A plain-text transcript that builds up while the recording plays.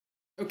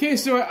Okay,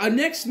 so our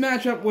next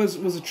matchup was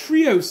a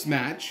trios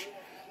match,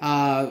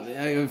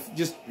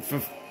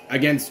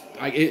 against.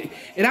 It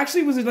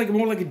actually was like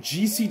more like a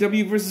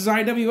GCW versus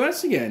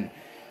IWS again.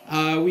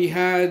 We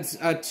had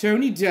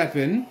Tony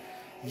Deppen,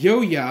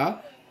 Yoya,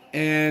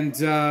 and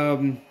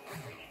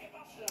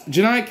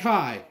Janai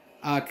Kai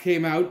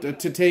came out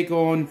to take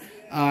on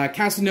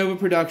Casanova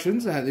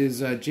Productions. That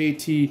is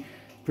JT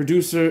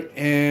producer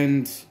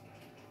and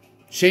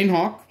Shane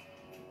Hawk.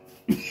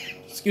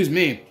 Excuse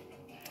me.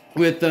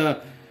 With the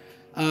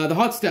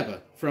Hot Stepper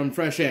from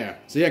Fresh Air.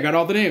 So yeah, got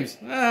all the names.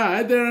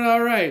 I did it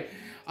all right.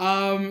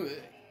 I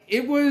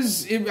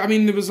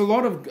mean, there was a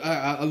lot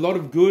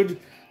of good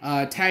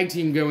tag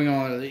team going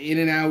on, in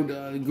and out,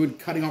 good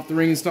cutting off the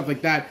ring and stuff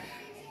like that.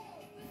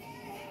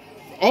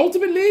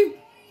 Ultimately,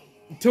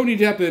 Tony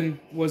Deppen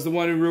was the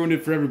one who ruined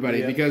it for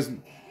everybody because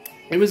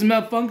it was a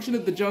malfunction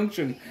at the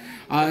junction,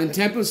 and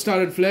tempers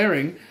started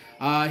flaring.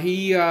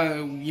 He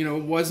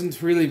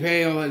wasn't really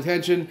paying all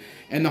attention,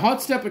 and the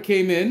Hot Stepper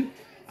came in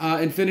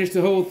and finished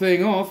the whole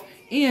thing off,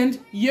 and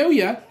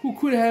Yoya, who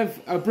could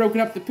have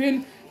broken up the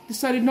pin,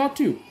 decided not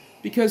to,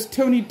 because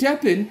Tony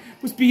Deppen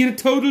was being a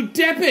total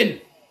Deppen!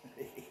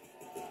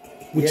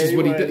 Which is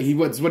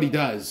what he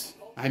does.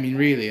 I mean,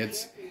 really,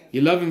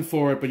 you love him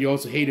for it, but you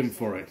also hate him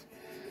for it.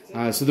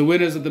 So the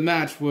winners of the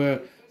match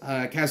were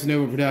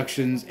Casanova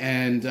Productions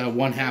and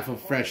one half of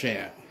Fresh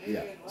Air.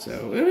 Yeah.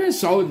 So it was a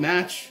solid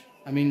match.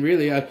 I mean,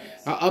 really,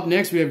 up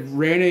next we have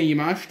Reina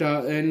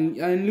Yamashita and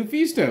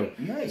Lufisto.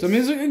 Nice. So I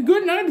mean, it's a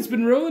good night. It's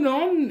been rolling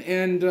on,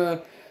 and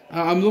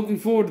I'm looking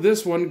forward to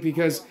this one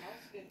because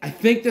I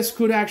think this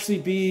could actually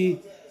be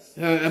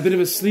a bit of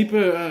a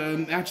sleeper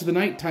match of the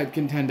night type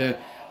contender.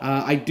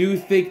 I do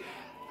think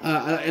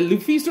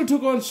Lufisto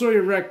took on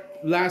Sawyer Wreck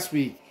last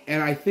week,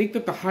 and I think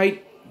that the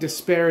height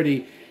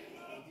disparity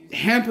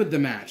hampered the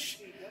match.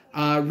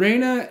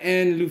 Reina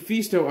and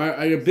Lufisto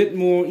are a bit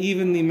more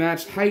evenly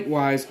matched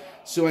height-wise,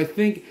 so I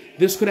think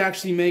this could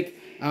actually make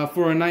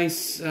for a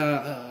nice,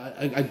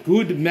 a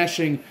good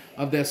meshing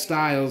of their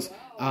styles,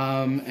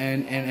 and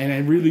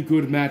a really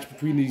good match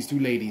between these two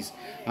ladies.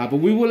 But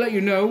we will let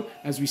you know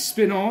as we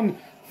spin on.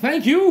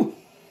 Thank you!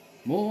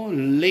 More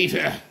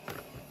later.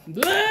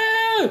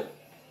 There,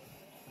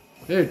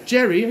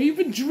 Jerry, have you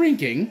been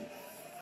drinking?